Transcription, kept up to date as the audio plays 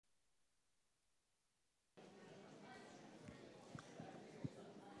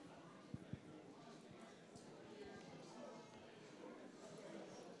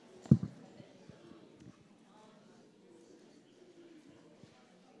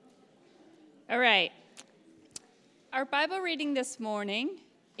All right. Our Bible reading this morning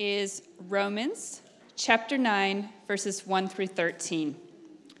is Romans chapter 9, verses 1 through 13.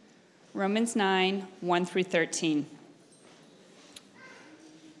 Romans 9, 1 through 13.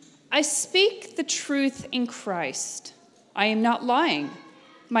 I speak the truth in Christ. I am not lying.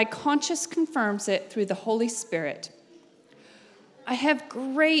 My conscience confirms it through the Holy Spirit. I have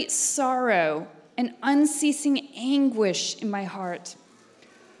great sorrow and unceasing anguish in my heart.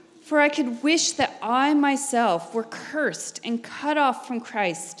 For I could wish that I myself were cursed and cut off from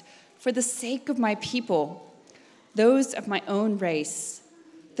Christ for the sake of my people, those of my own race,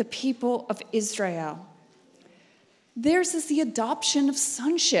 the people of Israel. Theirs is the adoption of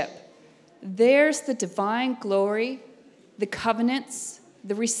sonship. Theirs the divine glory, the covenants,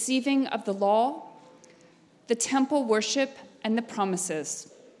 the receiving of the law, the temple worship, and the promises.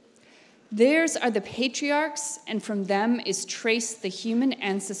 Theirs are the patriarchs, and from them is traced the human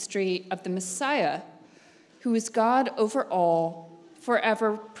ancestry of the Messiah, who is God over all,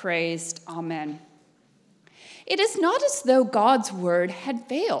 forever praised. Amen. It is not as though God's word had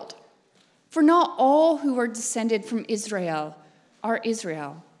failed, for not all who are descended from Israel are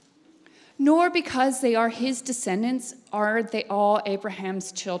Israel, nor because they are his descendants are they all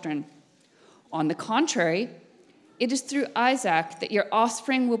Abraham's children. On the contrary, it is through Isaac that your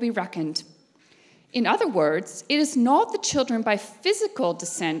offspring will be reckoned. In other words, it is not the children by physical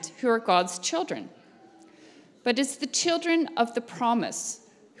descent who are God's children, but it's the children of the promise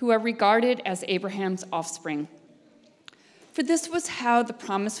who are regarded as Abraham's offspring. For this was how the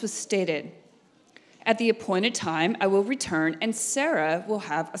promise was stated. At the appointed time, I will return, and Sarah will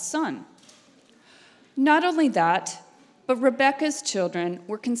have a son. Not only that, but Rebekah's children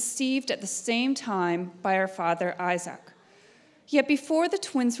were conceived at the same time by our father Isaac. Yet before the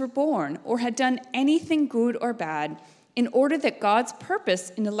twins were born or had done anything good or bad, in order that God's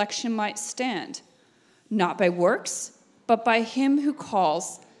purpose in election might stand, not by works, but by him who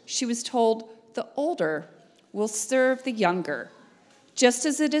calls, she was told, the older will serve the younger. Just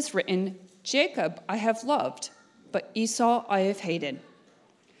as it is written, Jacob I have loved, but Esau I have hated.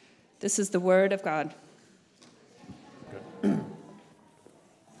 This is the word of God.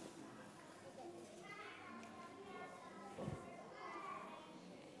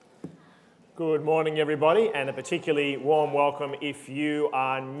 Good morning, everybody, and a particularly warm welcome if you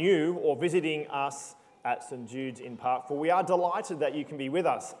are new or visiting us at St. Jude's in Parkville. We are delighted that you can be with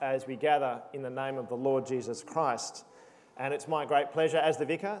us as we gather in the name of the Lord Jesus Christ. And it's my great pleasure as the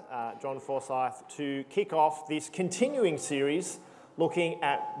vicar, John Forsyth, to kick off this continuing series looking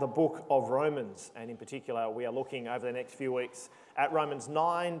at the book of Romans. And in particular, we are looking over the next few weeks at Romans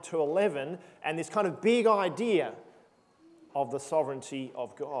 9 to 11 and this kind of big idea of the sovereignty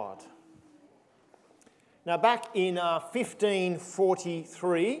of God. Now, back in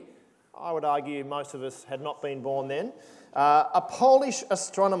 1543, I would argue most of us had not been born then, a Polish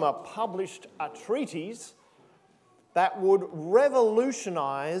astronomer published a treatise that would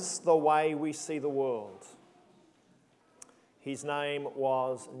revolutionise the way we see the world. His name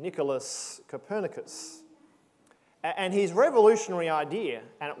was Nicholas Copernicus. And his revolutionary idea,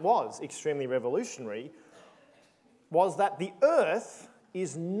 and it was extremely revolutionary, was that the Earth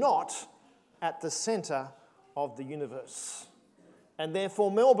is not at the centre of the universe. And therefore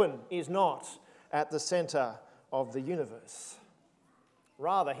Melbourne is not at the centre of the universe.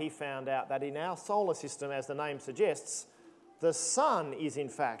 Rather, he found out that in our solar system, as the name suggests, the sun is in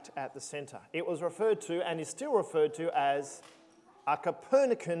fact at the centre. It was referred to and is still referred to as a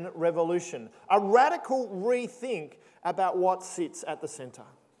Copernican revolution, a radical rethink about what sits at the centre.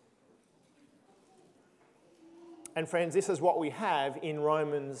 And friends, this is what we have in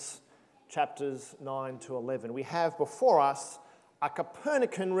Romans chapters 9 to 11. We have before us a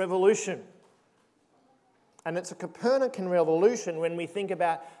Copernican revolution. And it's a Copernican revolution when we think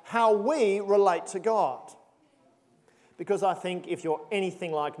about how we relate to God. Because I think if you're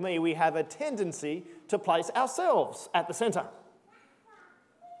anything like me, we have a tendency to place ourselves at the centre.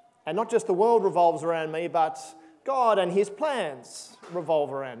 And not just the world revolves around me, but God and his plans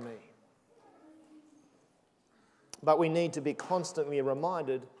revolve around me. But we need to be constantly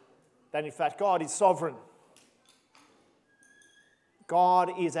reminded that in fact God is sovereign. God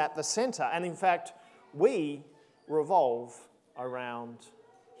is at the centre, and in fact we revolve around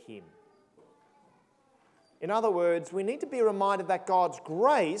him. In other words, we need to be reminded that God's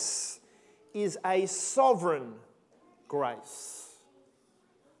grace is a sovereign grace.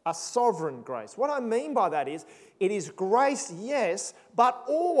 A sovereign grace. What I mean by that is, it is grace, yes, but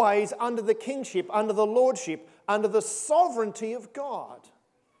always under the kingship, under the lordship, under the sovereignty of God.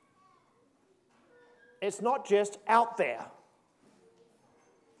 It's not just out there.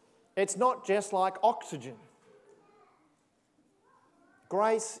 It's not just like oxygen.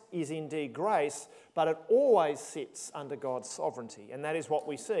 Grace is indeed grace, but it always sits under God's sovereignty. And that is what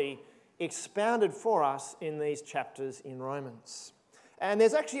we see expounded for us in these chapters in Romans. And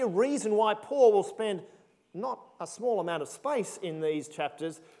there's actually a reason why Paul will spend not a small amount of space in these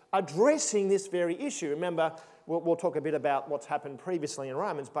chapters addressing this very issue. Remember, we'll talk a bit about what's happened previously in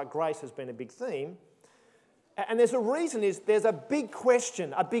Romans, but grace has been a big theme. And there's a reason, there's a big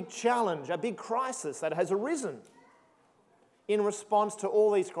question, a big challenge, a big crisis that has arisen in response to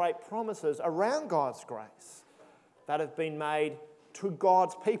all these great promises around God's grace that have been made to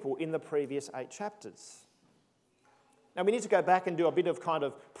God's people in the previous 8 chapters. Now, we need to go back and do a bit of kind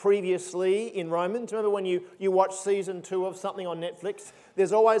of previously in Romans. Remember when you watch season 2 of something on Netflix,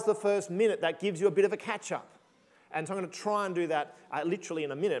 there's always the first minute that gives you a bit of a catch-up. And so I'm going to try and do that literally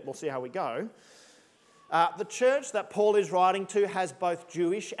in a minute. We'll see how we go. The church that Paul is writing to has both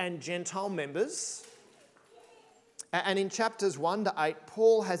Jewish and Gentile members. And in chapters 1 to 8,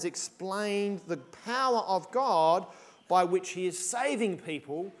 Paul has explained the power of God by which he is saving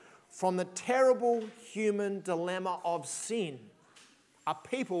people from the terrible human dilemma of sin, a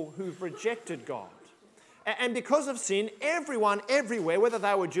people who've rejected God. And because of sin, everyone, everywhere, whether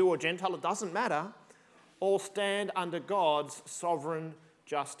they were Jew or Gentile, it doesn't matter, all stand under God's sovereign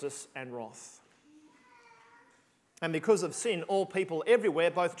justice and wrath. And because of sin, all people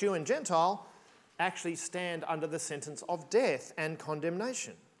everywhere, both Jew and Gentile, actually stand under the sentence of death and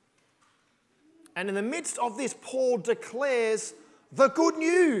condemnation. And in the midst of this, Paul declares the good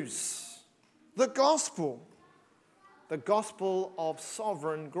news, the gospel of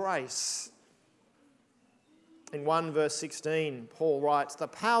sovereign grace. In 1 verse 16, Paul writes, the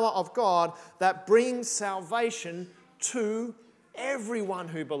power of God that brings salvation to everyone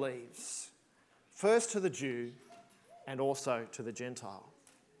who believes, first to the Jew and also to the Gentile.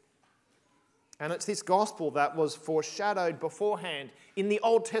 And it's this gospel that was foreshadowed beforehand in the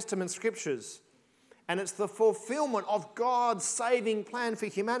Old Testament scriptures. And it's the fulfillment of God's saving plan for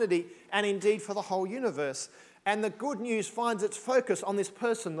humanity and indeed for the whole universe. And the good news finds its focus on this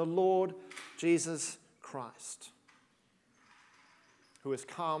person, the Lord Jesus Christ, who has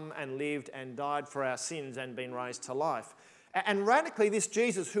come and lived and died for our sins and been raised to life. And radically, this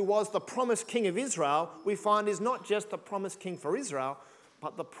Jesus, who was the promised king of Israel, we find is not just the promised king for Israel,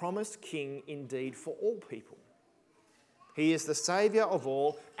 but the promised king indeed for all people. He is the Saviour of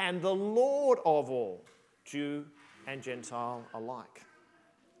all and the Lord of all, Jew and Gentile alike.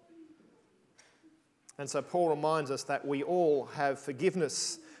 And so Paul reminds us that we all have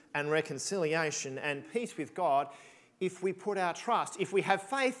forgiveness and reconciliation and peace with God if we put our trust, if we have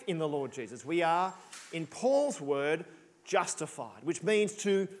faith in the Lord Jesus. We are, in Paul's word, justified, which means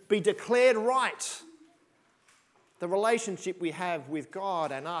to be declared right. The relationship we have with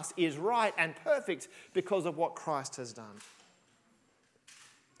God and us is right and perfect because of what Christ has done.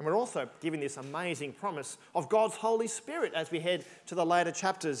 And we're also given this amazing promise of God's Holy Spirit as we head to the later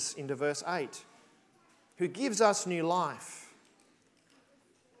chapters into verse 8, who gives us new life,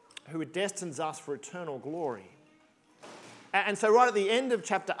 who destines us for eternal glory. And so right at the end of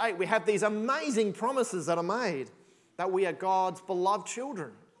chapter 8, we have these amazing promises that are made, that we are God's beloved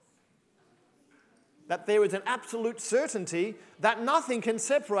children, that there is an absolute certainty that nothing can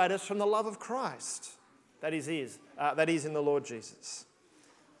separate us from the love of Christ that is in the Lord Jesus.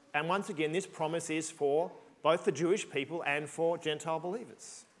 And once again, this promise is for both the Jewish people and for Gentile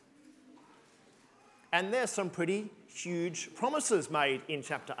believers. And there's some pretty huge promises made in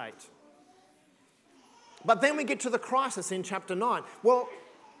chapter 8. But then we get to the crisis in chapter 9. Well,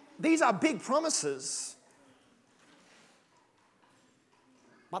 these are big promises,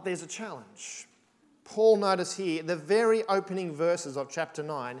 but there's a challenge. Paul, notice here, the very opening verses of chapter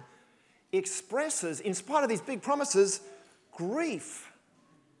 9 expresses, in spite of these big promises, grief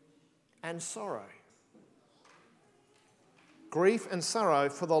and sorrow. Grief and sorrow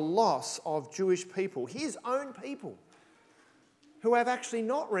for the loss of Jewish people, his own people, who have actually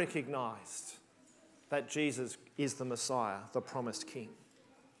not recognised that Jesus is the Messiah, the promised King.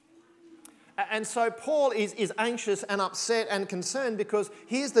 And so Paul is anxious and upset and concerned because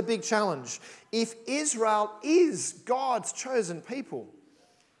here's the big challenge. If Israel is God's chosen people,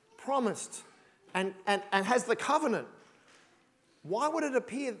 promised and has the covenant, why would it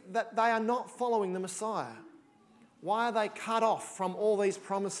appear that they are not following the Messiah? Why are they cut off from all these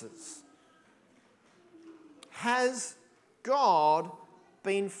promises? Has God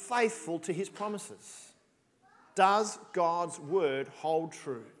been faithful to his promises? Does God's word hold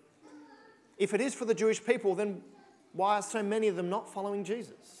true? If it is for the Jewish people, then why are so many of them not following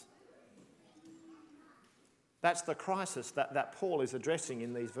Jesus? That's the crisis that Paul is addressing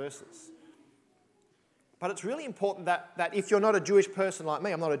in these verses. But it's really important that if you're not a Jewish person like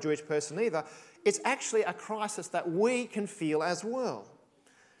me, I'm not a Jewish person either, it's actually a crisis that we can feel as well.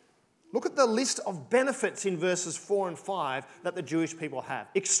 Look at the list of benefits in verses 4 and 5 that the Jewish people have.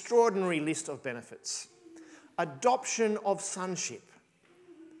 Extraordinary list of benefits. Adoption of sonship.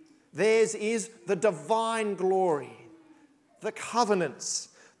 Theirs is the divine glory, the covenants,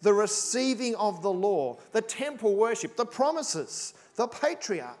 the receiving of the law, the temple worship, the promises, the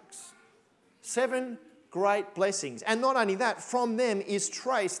patriarchs. 7 great blessings. And not only that, from them is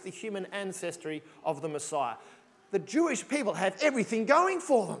traced the human ancestry of the Messiah. The Jewish people have everything going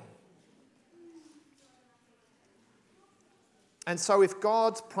for them. And so if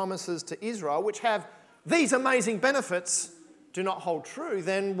God's promises to Israel, which have these amazing benefits, do not hold true,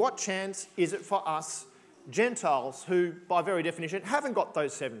 then what chance is it for us Gentiles who, by very definition, haven't got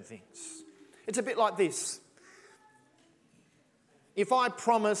those 7 things? It's a bit like this. If I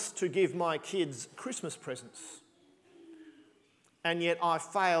promise to give my kids Christmas presents, and yet I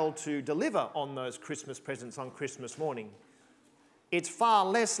fail to deliver on those Christmas presents on Christmas morning, it's far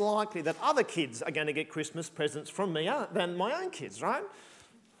less likely that other kids are going to get Christmas presents from me than my own kids, right?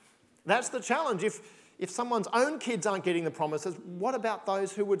 That's the challenge. If someone's own kids aren't getting the promises, what about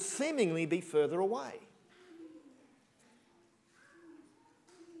those who would seemingly be further away?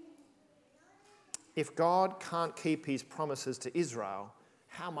 If God can't keep his promises to Israel,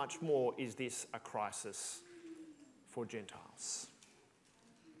 how much more is this a crisis for Gentiles?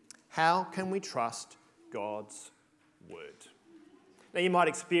 How can we trust God's word? Now, you might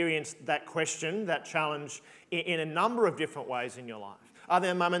experience that question, that challenge, in a number of different ways in your life. Are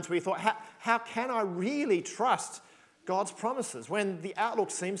there moments where you thought, how can I really trust God's promises when the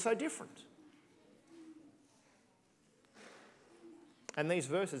outlook seems so different? And these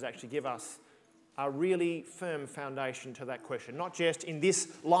verses actually give us a really firm foundation to that question, not just in this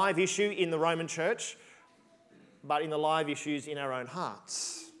live issue in the Roman Church, but in the live issues in our own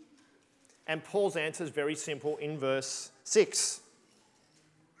hearts. And Paul's answer is very simple in verse 6.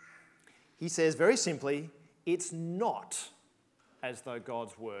 He says very simply, it's not as though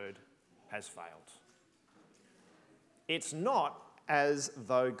God's word has failed. It's not as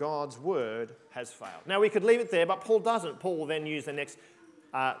though God's word has failed. Now, we could leave it there, but Paul doesn't. Paul will then use the next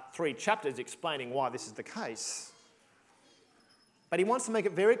 3 chapters explaining why this is the case. But he wants to make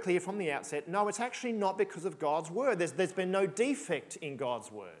it very clear from the outset, no, it's actually not because of God's word. There's been no defect in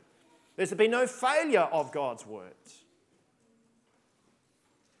God's word. There's been no failure of God's words.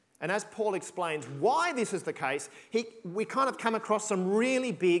 And as Paul explains why this is the case, we kind of come across some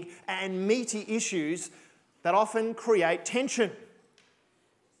really big and meaty issues that often create tension.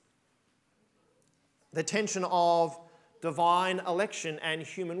 The tension of divine election and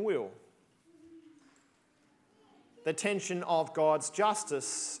human will. The tension of God's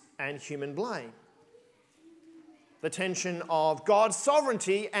justice and human blame. The tension of God's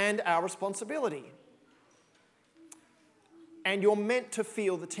sovereignty and our responsibility. And you're meant to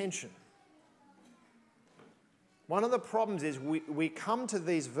feel the tension. One of the problems is we come to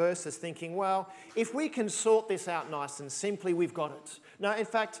these verses thinking, well, if we can sort this out nice and simply, we've got it. No, in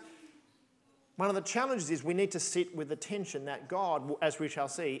fact, one of the challenges is we need to sit with the tension that God, as we shall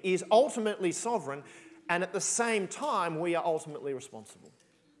see, is ultimately sovereign, and at the same time, we are ultimately responsible.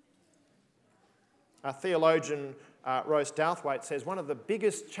 Our theologian, Rose Douthwaite, says one of the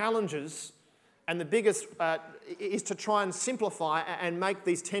biggest challenges and the biggest is to try and simplify and make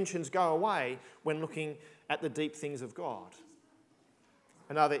these tensions go away when looking at the deep things of God.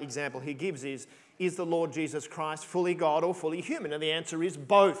 Another example he gives is the Lord Jesus Christ fully God or fully human? And the answer is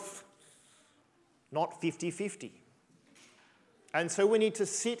both, not 50-50. And so we need to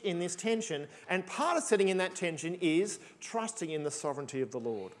sit in this tension, and part of sitting in that tension is trusting in the sovereignty of the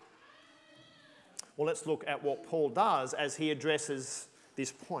Lord. Well, let's look at what Paul does as he addresses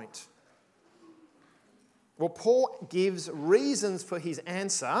this point. Well, Paul gives reasons for his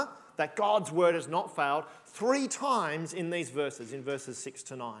answer that God's word has not failed 3 times in these verses, in verses 6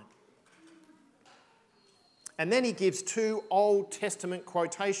 to 9. And then he gives 2 Old Testament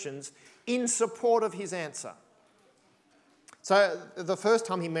quotations in support of his answer. So the first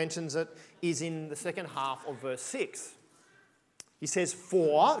time he mentions it is in the second half of verse 6. He says,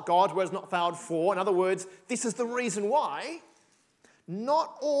 for, God's word has not failed for. In other words, this is the reason why.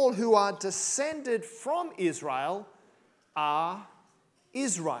 Not all who are descended from Israel are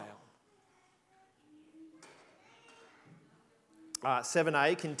Israel.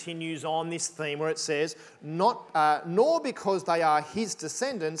 7a continues on this theme where it says, nor because they are his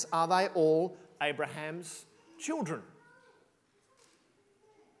descendants are they all Abraham's children.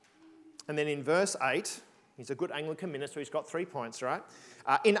 And then in verse 8, He's a good Anglican minister. He's got 3 points, right?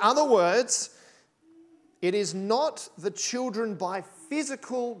 In other words, it is not the children by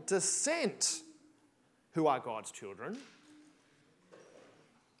physical descent who are God's children,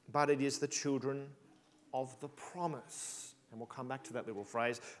 but it is the children of the promise. And we'll come back to that little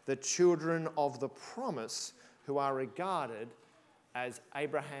phrase. The children of the promise who are regarded as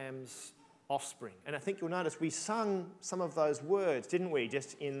Abraham's offspring. And I think you'll notice we sung some of those words, didn't we,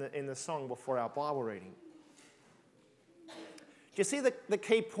 just in the song before our Bible reading. Do you see the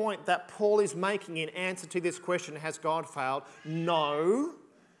key point that Paul is making in answer to this question, has God failed? No,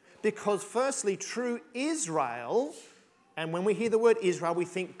 because firstly, true Israel, and when we hear the word Israel, we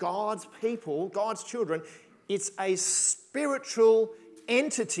think God's people, God's children, it's a spiritual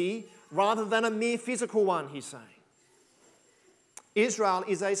entity rather than a mere physical one, he's saying. Israel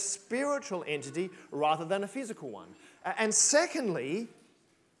is a spiritual entity rather than a physical one. And secondly,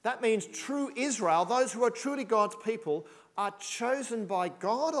 that means true Israel, those who are truly God's people, are chosen by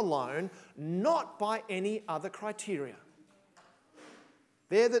God alone, not by any other criteria.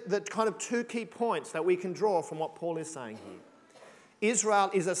 They're the kind of 2 key points that we can draw from what Paul is saying here. Israel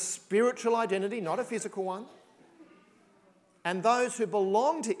is a spiritual identity, not a physical one. And those who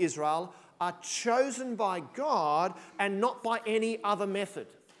belong to Israel are chosen by God and not by any other method.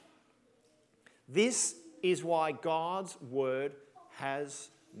 This is why God's word has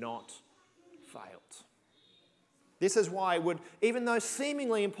not failed. This is why even though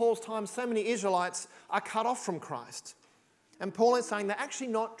seemingly in Paul's time so many Israelites are cut off from Christ, and Paul is saying they're actually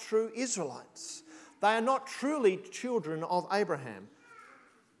not true Israelites. They are not truly children of Abraham.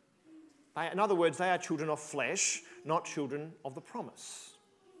 In other words, they are children of flesh, not children of the promise.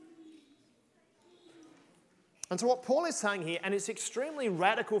 And so what Paul is saying here, and it's extremely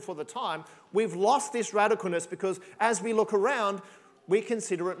radical for the time, we've lost this radicalness because as we look around, we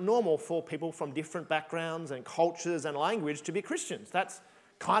consider it normal for people from different backgrounds and cultures and language to be Christians. That's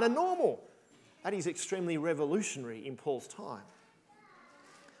kind of normal. That is extremely revolutionary in Paul's time.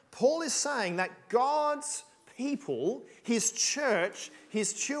 Paul is saying that God's people, his church,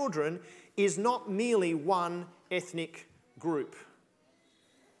 his children, is not merely one ethnic group.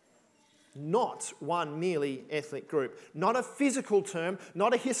 Not one merely ethnic group. Not a physical term,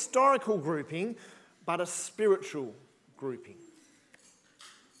 not a historical grouping, but a spiritual grouping.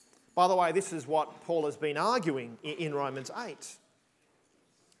 By the way, this is what Paul has been arguing in Romans 8.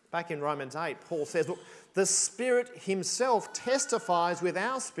 Back in Romans 8, Paul says, look, the Spirit himself testifies with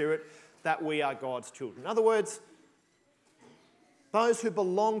our spirit that we are God's children. In other words, those who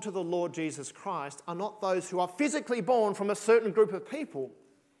belong to the Lord Jesus Christ are not those who are physically born from a certain group of people,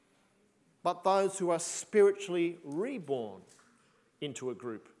 but those who are spiritually reborn into a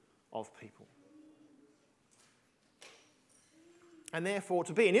group of people. And therefore,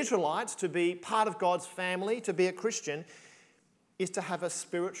 to be an Israelite, to be part of God's family, to be a Christian, is to have a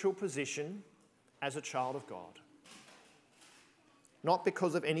spiritual position as a child of God. Not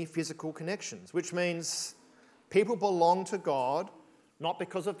because of any physical connections, which means people belong to God not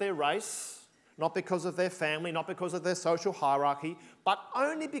because of their race, not because of their family, not because of their social hierarchy, but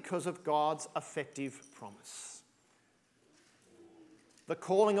only because of God's effective promise. The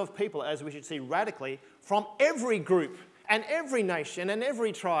calling of people, as we should see radically, from every group and every nation and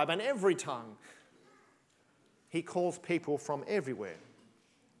every tribe and every tongue. He calls people from everywhere.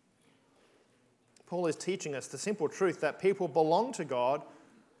 Paul is teaching us the simple truth that people belong to God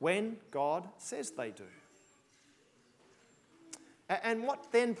when God says they do. And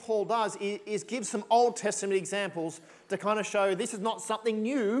what then Paul does is give some Old Testament examples to kind of show this is not something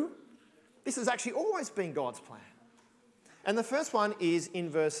new. This has actually always been God's plan. And the first one is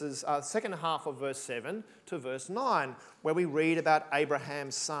in second half of verse 7 to verse 9, where we read about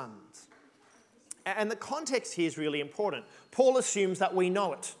Abraham's sons. And the context here is really important. Paul assumes that we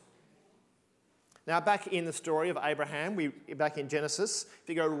know it. Now, back in the story of Abraham, back in Genesis, if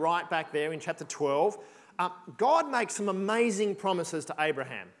you go right back there in chapter 12, God makes some amazing promises to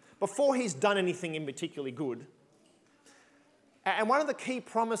Abraham before he's done anything in particularly good. And one of the key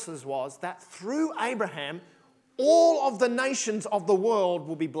promises was that through Abraham, all of the nations of the world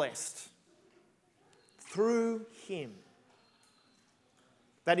will be blessed. Through him.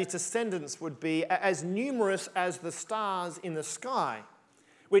 That his descendants would be as numerous as the stars in the sky,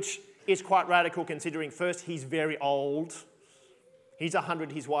 which is quite radical considering first he's very old. He's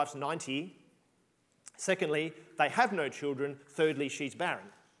 100, his wife's 90. Secondly, they have no children. Thirdly, she's barren.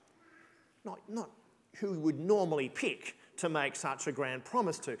 Not who we would normally pick to make such a grand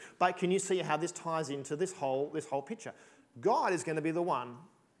promise to. But can you see how this ties into this whole picture? God is going to be the one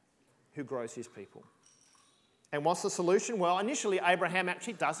who grows his people. And what's the solution? Well, initially, Abraham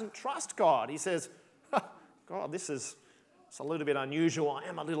actually doesn't trust God. He says, God, it's a little bit unusual. I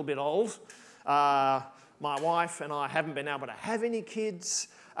am a little bit old. My wife and I haven't been able to have any kids.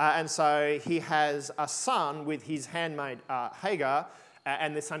 And so he has a son with his handmaid Hagar,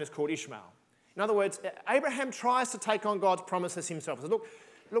 and the son is called Ishmael. In other words, Abraham tries to take on God's promises himself. He says,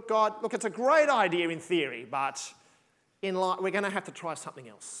 look, God, it's a great idea in theory, but in life we're going to have to try something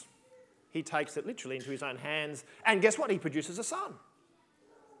else. He takes it literally into his own hands, and guess what? He produces a son.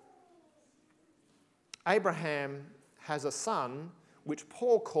 Abraham has a son which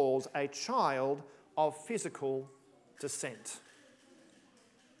Paul calls a child of physical descent.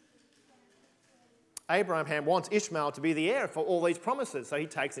 Abraham wants Ishmael to be the heir for all these promises, so he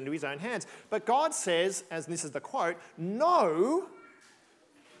takes it into his own hands. But God says, as this is the quote, "No,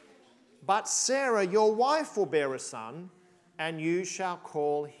 but Sarah, your wife, will bear a son, and you shall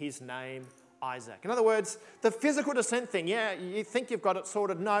call his name Isaac." In other words, the physical descent thing, yeah, you think you've got it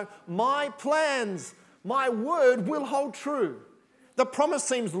sorted. No, my plans, my word will hold true. The promise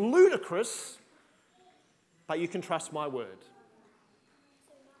seems ludicrous, but you can trust my word.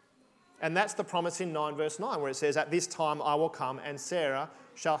 And that's the promise in 9 verse 9 where it says, "At this time I will come and Sarah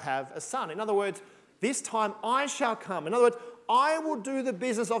shall have a son." In other words, this time I shall come. In other words, I will do the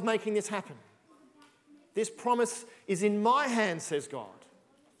business of making this happen. This promise is in my hands, says God.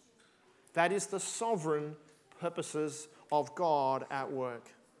 That is the sovereign purposes of God at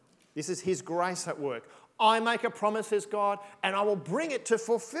work. This is his grace at work. I make a promise, says God, and I will bring it to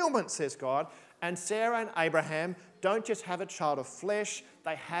fulfillment, says God. And Sarah and Abraham don't just have a child of flesh,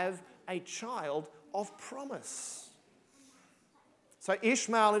 they have a child of promise. So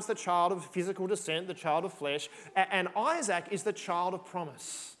Ishmael is the child of physical descent, the child of flesh, and Isaac is the child of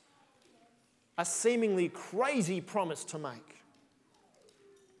promise. A seemingly crazy promise to make.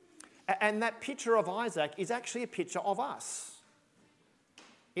 And that picture of Isaac is actually a picture of us.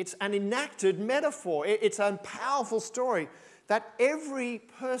 It's an enacted metaphor. It's a powerful story that every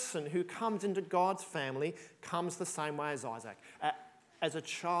person who comes into God's family comes the same way as Isaac, as a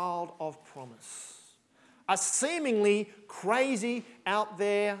child of promise. A seemingly crazy, out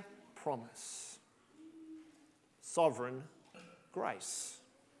there promise. Sovereign grace.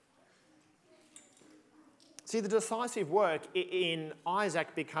 See, the decisive work in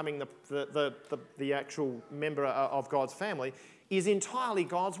Isaac becoming the actual member of God's family is entirely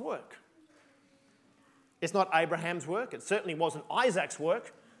God's work. It's not Abraham's work. It certainly wasn't Isaac's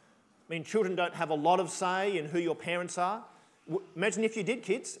work. I mean, children don't have a lot of say in who your parents are. Imagine if you did,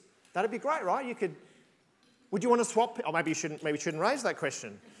 kids. That'd be great, right? Would you want to swap? Or maybe you shouldn't raise that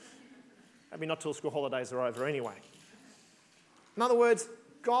question. Maybe not till school holidays are over anyway. In other words,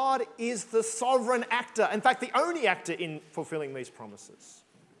 God is the sovereign actor. In fact, the only actor in fulfilling these promises.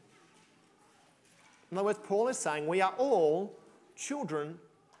 In other words, Paul is saying we are all children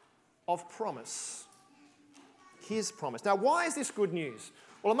of promise. His promise. Now, why is this good news?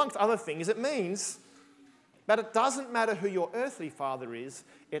 Well, amongst other things, it means that it doesn't matter who your earthly father is,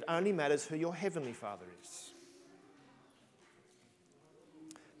 it only matters who your heavenly Father is.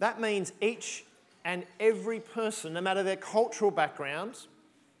 That means each and every person, no matter their cultural background,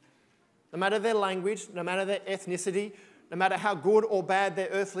 no matter their language, no matter their ethnicity, no matter how good or bad their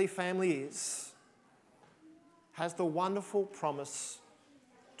earthly family is, has the wonderful promise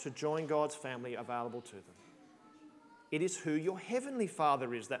to join God's family available to them. It is who your heavenly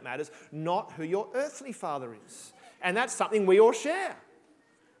Father is that matters, not who your earthly father is. And that's something we all share.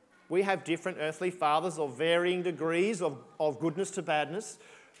 We have different earthly fathers of varying degrees of goodness to badness.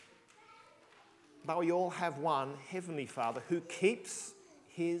 But we all have one heavenly Father who keeps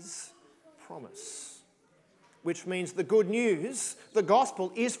his promise. Which means the good news, the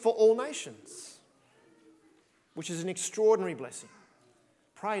gospel, is for all nations. Which is an extraordinary blessing.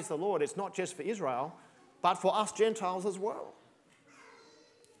 Praise the Lord, it's not just for Israel, but for us Gentiles as well.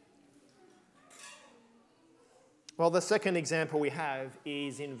 Well, the second example we have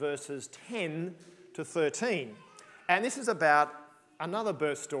is in verses 10 to 13. And this is about another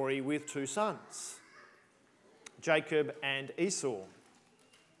birth story with two sons, Jacob and Esau.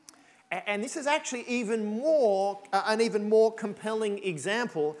 And this is actually an even more compelling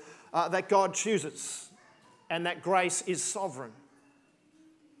example that God chooses and that grace is sovereign.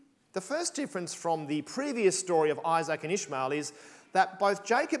 The first difference from the previous story of Isaac and Ishmael is that both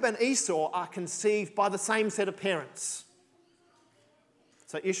Jacob and Esau are conceived by the same set of parents.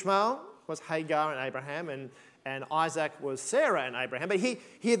 So Ishmael was Hagar and Abraham, and Isaac was Sarah and Abraham. But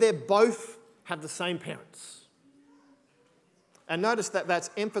here they both have the same parents. And notice that that's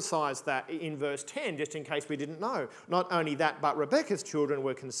emphasised that in verse 10, just in case we didn't know. Not only that, but Rebekah's children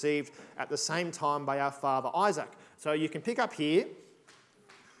were conceived at the same time by our father Isaac. So you can pick up here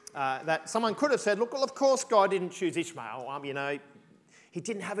that someone could have said, look, well, of course God didn't choose Ishmael. He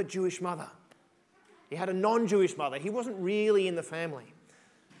didn't have a Jewish mother. He had a non-Jewish mother. He wasn't really in the family.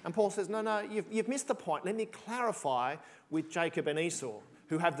 And Paul says, no, you've missed the point. Let me clarify with Jacob and Esau,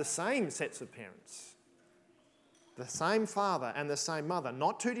 who have the same sets of parents. The same father and the same mother.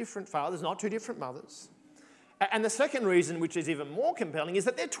 Not two different fathers, not two different mothers. And the second reason, which is even more compelling, is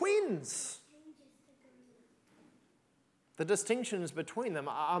that they're twins. The distinctions between them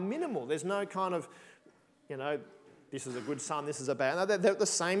are minimal. There's no kind of, this is a good son, this is a bad. No, they're at the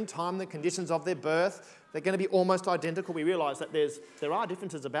same time, the conditions of their birth, they're going to be almost identical. We realise that there are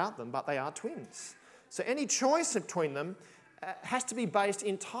differences about them, but they are twins. So any choice between them has to be based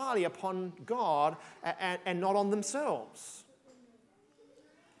entirely upon God and not on themselves.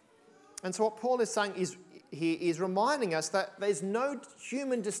 And so what Paul is saying is, he is reminding us that there's no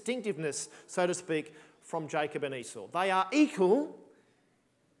human distinctiveness, so to speak, from Jacob and Esau. They are equal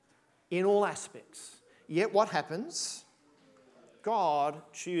in all aspects. Yet what happens? God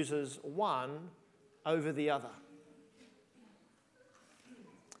chooses one over the other.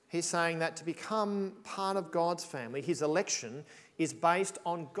 He's saying that to become part of God's family, his election is based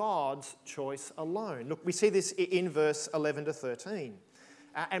on God's choice alone. Look, we see this in verse 11 to 13.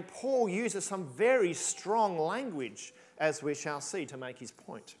 And Paul uses some very strong language, as we shall see, to make his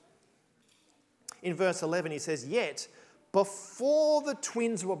point. In verse 11 he says, yet before the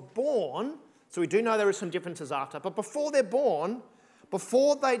twins were born, so we do know there are some differences after, but before they're born,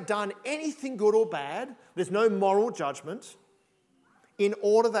 before they'd done anything good or bad, there's no moral judgment, in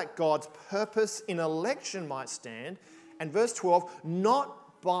order that God's purpose in election might stand. And verse 12,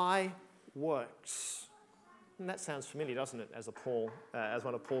 not by works. And that sounds familiar, doesn't it, as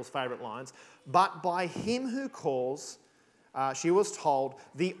one of Paul's favourite lines. But by him who calls, she was told,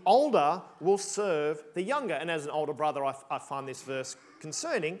 the older will serve the younger. And as an older brother, I find this verse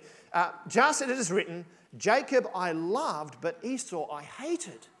concerning. Just as it is written, Jacob I loved, but Esau I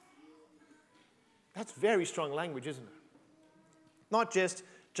hated. That's very strong language, isn't it? Not just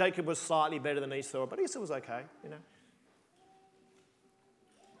Jacob was slightly better than Esau, but Esau was okay,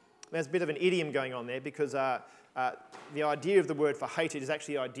 There's a bit of an idiom going on there because the idea of the word for hated is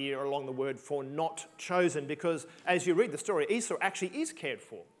actually the idea along the word for not chosen, because as you read the story, Esau actually is cared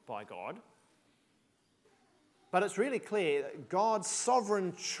for by God. But it's really clear that God's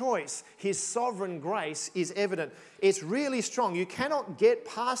sovereign choice, his sovereign grace is evident. It's really strong. You cannot get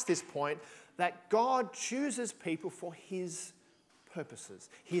past this point that God chooses people for his purposes.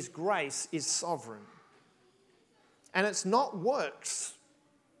 His grace is sovereign. And it's not works.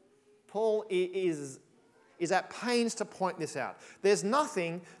 Paul is at pains to point this out. There's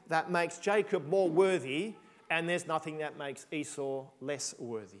nothing that makes Jacob more worthy, and there's nothing that makes Esau less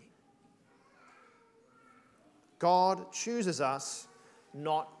worthy. God chooses us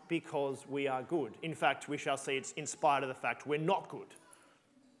not because we are good. In fact, we shall see it's in spite of the fact we're not good.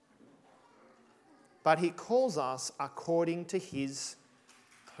 But he calls us according to his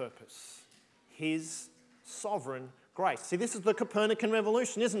purpose, his sovereign grace. See, this is the Copernican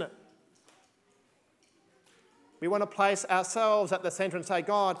revolution, isn't it? We want to place ourselves at the centre and say,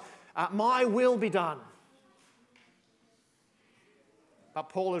 God, my will be done. But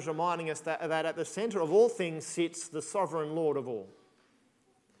Paul is reminding us that at the centre of all things sits the sovereign Lord of all.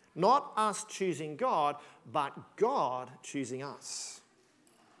 Not us choosing God, but God choosing us.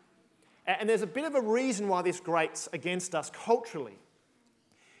 And there's a bit of a reason why this grates against us culturally,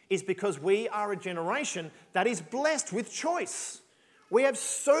 is because we are a generation that is blessed with choice. We have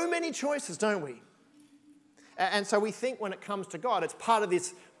so many choices, don't we? And so we think when it comes to God, it's part of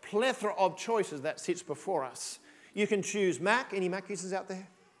this plethora of choices that sits before us. You can choose Mac. Any Mac users out there?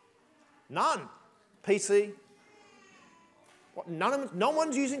 None. PC. What? No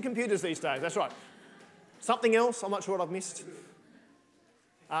one's using computers these days. That's right. Something else? I'm not sure what I've missed.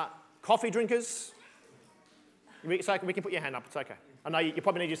 Coffee drinkers. We can put your hand up. It's okay. I know you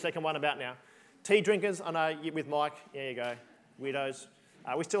probably need your second one about now. Tea drinkers. I know you with Mike. There you go. Weirdos.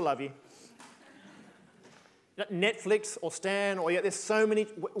 We still love you. Netflix or Stan, there's so many.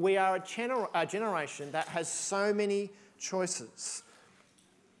 We are a generation that has so many choices.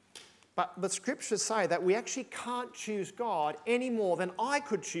 But the scriptures say that we actually can't choose God any more than I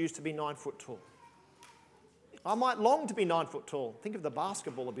could choose to be 9 foot tall. I might long to be 9 foot tall. Think of the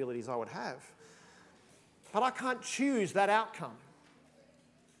basketball abilities I would have. But I can't choose that outcome.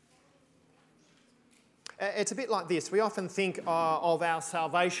 It's a bit like this. We often think of our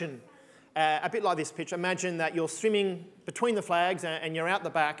salvation a bit like this picture. Imagine that you're swimming between the flags and you're out the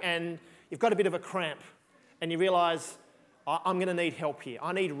back and you've got a bit of a cramp and you realise, I'm going to need help here.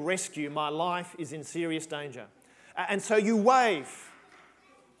 I need rescue. My life is in serious danger. And so you wave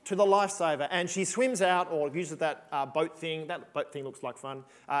to the lifesaver, and she swims out or uses that boat thing. That boat thing looks like fun.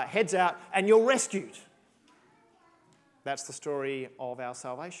 Heads out, and you're rescued. That's the story of our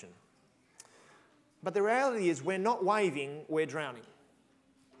salvation. But the reality is we're not waving, we're drowning.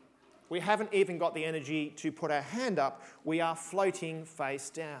 We haven't even got the energy to put our hand up. We are floating face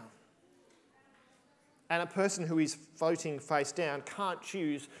down. And a person who is floating face down can't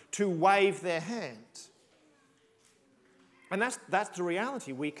choose to wave their hand. And that's the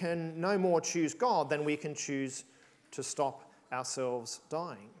reality. We can no more choose God than we can choose to stop ourselves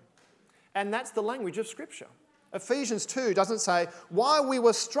dying. And that's the language of Scripture. Ephesians 2 doesn't say, while we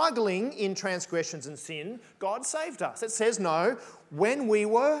were struggling in transgressions and sin, God saved us. It says, no, when we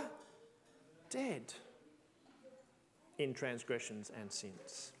were dead in transgressions and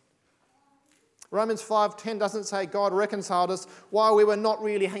sins. Romans 5:10 doesn't say God reconciled us while we were not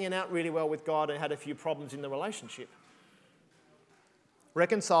really hanging out really well with God and had a few problems in the relationship.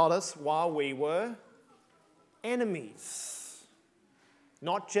 Reconciled us while we were enemies,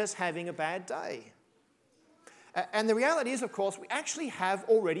 not just having a bad day. And the reality is, of course, we actually have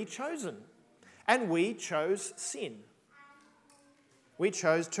already chosen, and we chose sin. We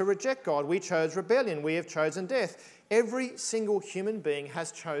chose to reject God. We chose rebellion. We have chosen death. Every single human being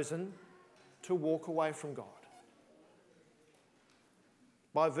has chosen to walk away from God.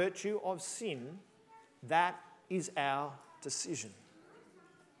 By virtue of sin, that is our decision.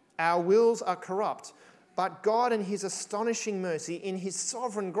 Our wills are corrupt, but God in his astonishing mercy, in his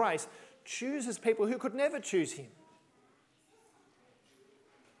sovereign grace, chooses people who could never choose him.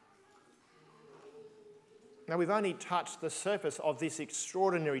 Now, we've only touched the surface of this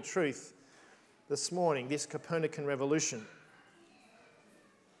extraordinary truth this morning, this Copernican revolution.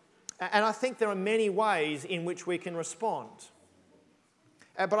 And I think there are many ways in which we can respond.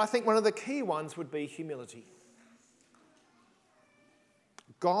 But I think one of the key ones would be humility.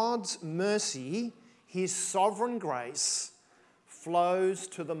 God's mercy, his sovereign grace, flows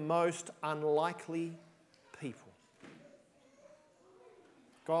to the most unlikely people.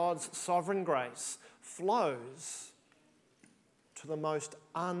 God's sovereign grace flows to the most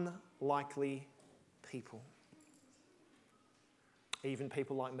unlikely people. Even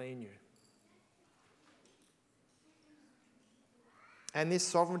people like me and you. And this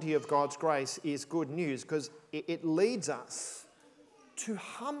sovereignty of God's grace is good news because it leads us to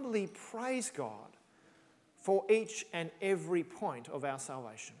humbly praise God for each and every point of our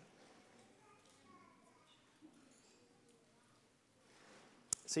salvation.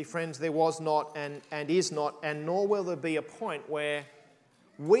 See, friends, there was not and is not, and nor will there be a point where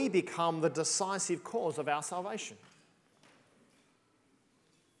we become the decisive cause of our salvation.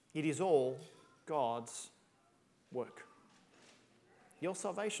 It is all God's work. Your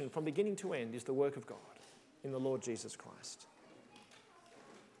salvation from beginning to end is the work of God in the Lord Jesus Christ.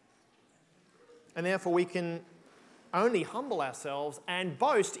 And therefore we can only humble ourselves and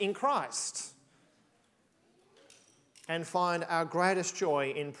boast in Christ and find our greatest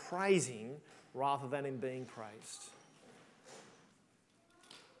joy in praising rather than in being praised.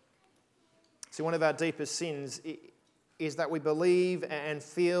 See, one of our deepest sins is that we believe and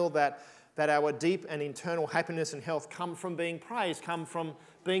feel that our deep and internal happiness and health come from being praised, come from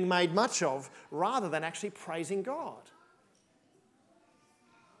being made much of, rather than actually praising God.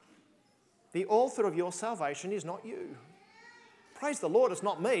 The author of your salvation is not you. Praise the Lord, it's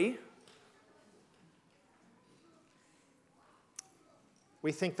not me.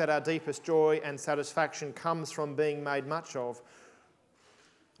 We think that our deepest joy and satisfaction comes from being made much of,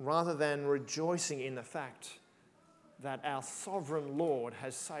 rather than rejoicing in the fact that our sovereign Lord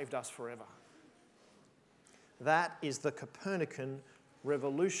has saved us forever. That is the Copernican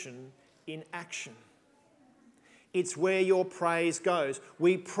revolution in action. It's where your praise goes.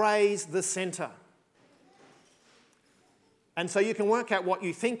 We praise the centre. And so you can work out what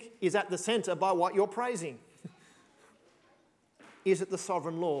you think is at the centre by what you're praising. Is it the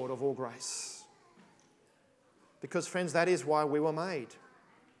sovereign Lord of all grace? Because, friends, that is why we were made.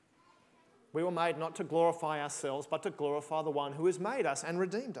 We were made not to glorify ourselves, but to glorify the one who has made us and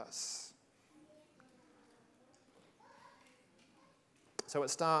redeemed us. So it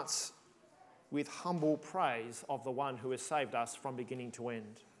starts with humble praise of the one who has saved us from beginning to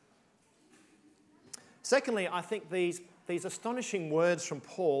end. Secondly, I think these astonishing words from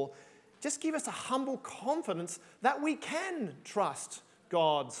Paul just give us a humble confidence that we can trust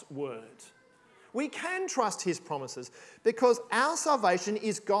God's word. We can trust his promises because our salvation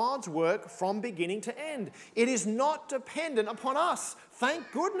is God's work from beginning to end. It is not dependent upon us.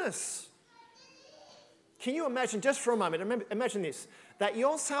 Thank goodness. Can you imagine, just for a moment, imagine this, that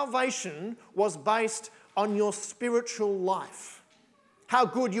your salvation was based on your spiritual life. how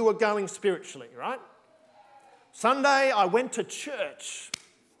good you were going spiritually, right? Sunday, I went to church,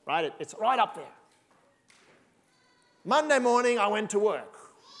 right? It's right up there. Monday morning, I went to work.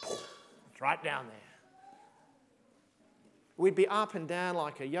 It's right down there. We'd be up and down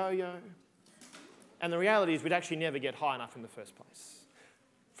like a yo-yo. And the reality is we'd actually never get high enough in the first place.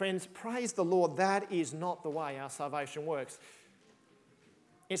 Friends, praise the Lord, that is not the way our salvation works.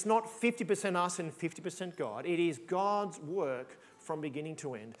 It's not 50% us and 50% God. It is God's work from beginning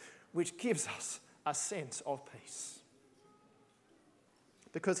to end, which gives us a sense of peace.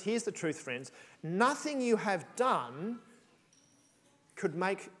 Because here's the truth, friends. Nothing you have done could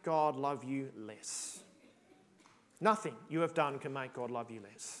make God love you less. Nothing you have done can make God love you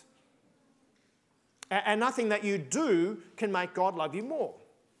less. And nothing that you do can make God love you more.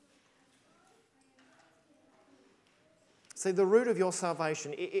 See, the root of your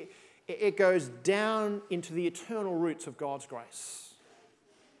salvation, it goes down into the eternal roots of God's grace.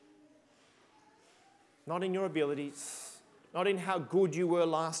 Not in your abilities, not in how good you were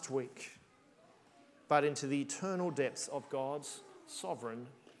last week, but into the eternal depths of God's sovereign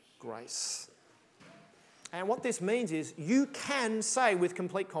grace. And what this means is you can say with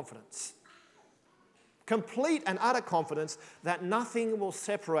complete confidence, complete and utter confidence, that nothing will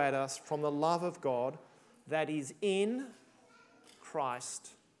separate us from the love of God that is in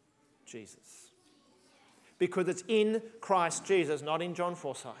Christ Jesus. Because it's in Christ Jesus, not in John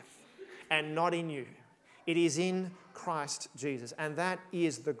Forsyth, and not in you. It is in Christ Jesus. And that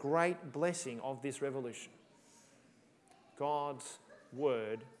is the great blessing of this revolution. God's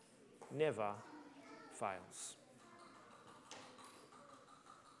word never fails.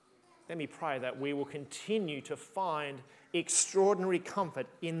 Let me pray that we will continue to find extraordinary comfort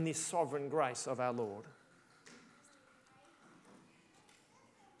in this sovereign grace of our Lord.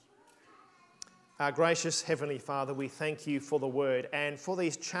 Our gracious Heavenly Father, we thank you for the word and for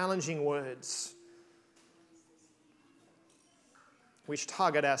these challenging words which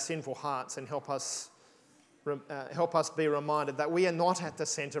tug at our sinful hearts and help us be reminded that we are not at the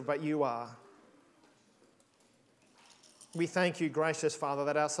centre, but you are. We thank you, gracious Father,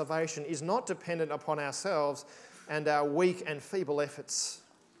 that our salvation is not dependent upon ourselves and our weak and feeble efforts,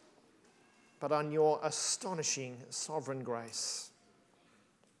 but on your astonishing sovereign grace.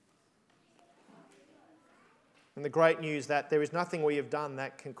 And the great news that there is nothing we have done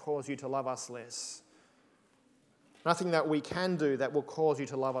that can cause you to love us less. Nothing that we can do that will cause you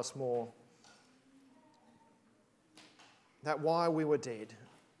to love us more. That while we were dead,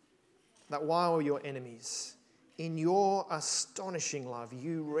 that while we were your enemies, in your astonishing love,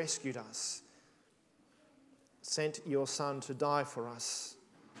 you rescued us, sent your Son to die for us,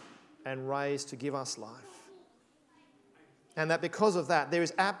 and raised to give us life. And that because of that, there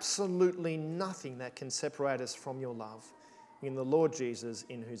is absolutely nothing that can separate us from your love. In the Lord Jesus,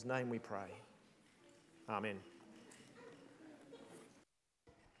 in whose name we pray. Amen.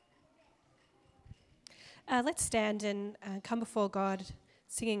 Let's stand and come before God,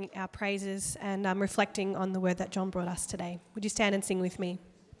 singing our praises and reflecting on the word that John brought us today. Would you stand and sing with me?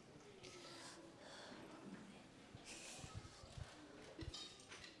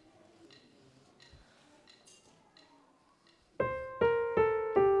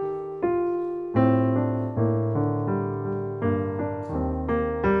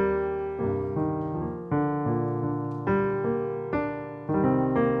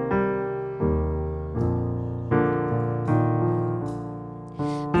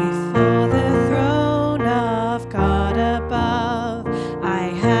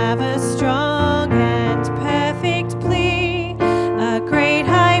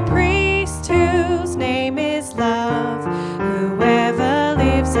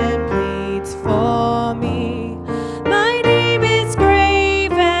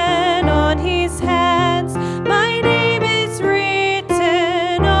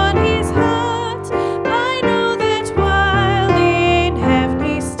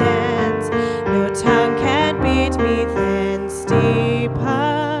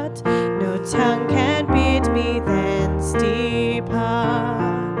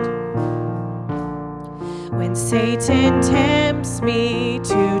 Satan tempts me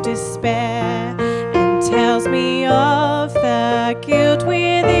to despair and tells me of the guilt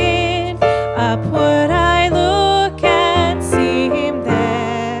within. Upward I look and see him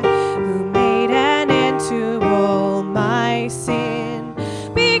there, who made an end to all my sin.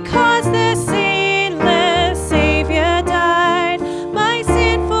 Because the sinless Savior died, my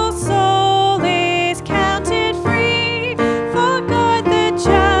sinful soul is counted free. For God the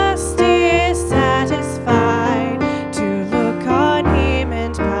just is satisfied to look on him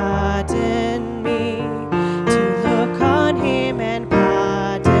and pardon me, to look on him and pardon me.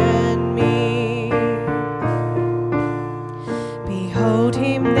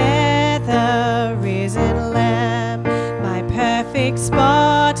 him there, the risen Lamb, my perfect,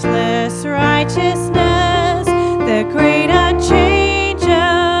 spotless righteousness, the great unchangeable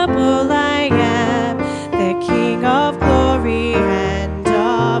I am, the King of glory and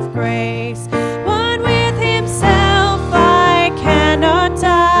of grace. One with himself, I cannot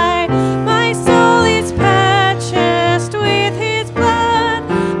die. My soul is purchased with his blood.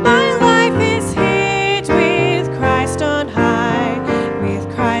 My life is hid with Christ on high,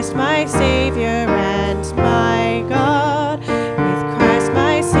 with Christ my Savior and my God, with Christ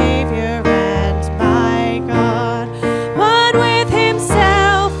my Savior and my God. One with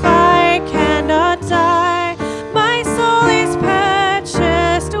himself, I cannot die. My soul is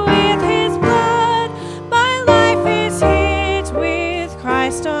purchased with his blood. My life is hid with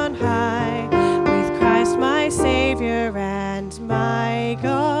Christ on high, with Christ my Savior and my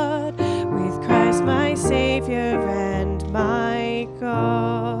God, with Christ my Savior and my God.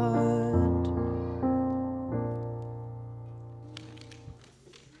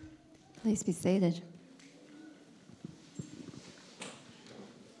 Please be seated.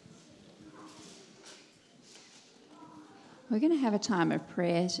 We're going to have a time of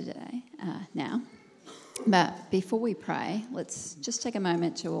prayer today, now. But before we pray, let's just take a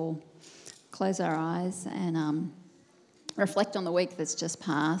moment to all close our eyes and reflect on the week that's just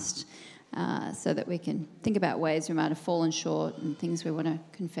passed, so that we can think about ways we might have fallen short and things we want to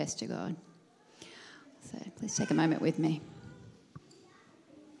confess to God. So please take a moment with me.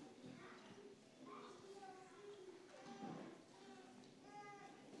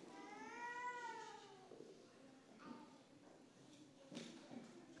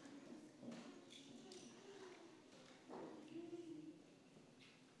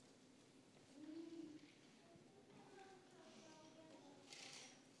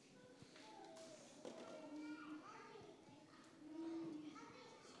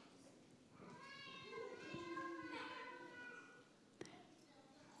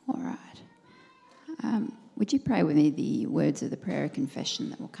 All right. Would you pray with me the words of the prayer of confession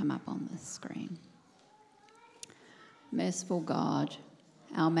that will come up on the screen? Merciful God,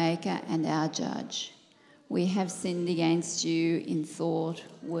 our Maker and our Judge, we have sinned against you in thought,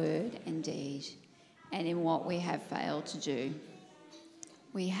 word and deed, and in what we have failed to do.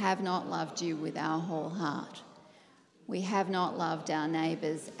 We have not loved you with our whole heart. We have not loved our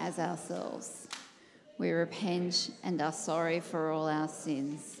neighbours as ourselves. We repent and are sorry for all our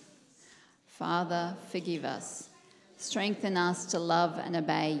sins. Father, forgive us. Strengthen us to love and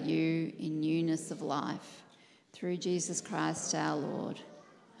obey you in newness of life. Through Jesus Christ our Lord.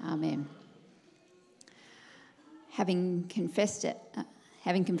 Amen. Having confessed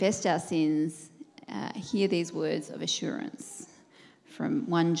our sins, hear these words of assurance from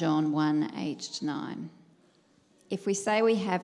 1 John 1:8-9. If we say we have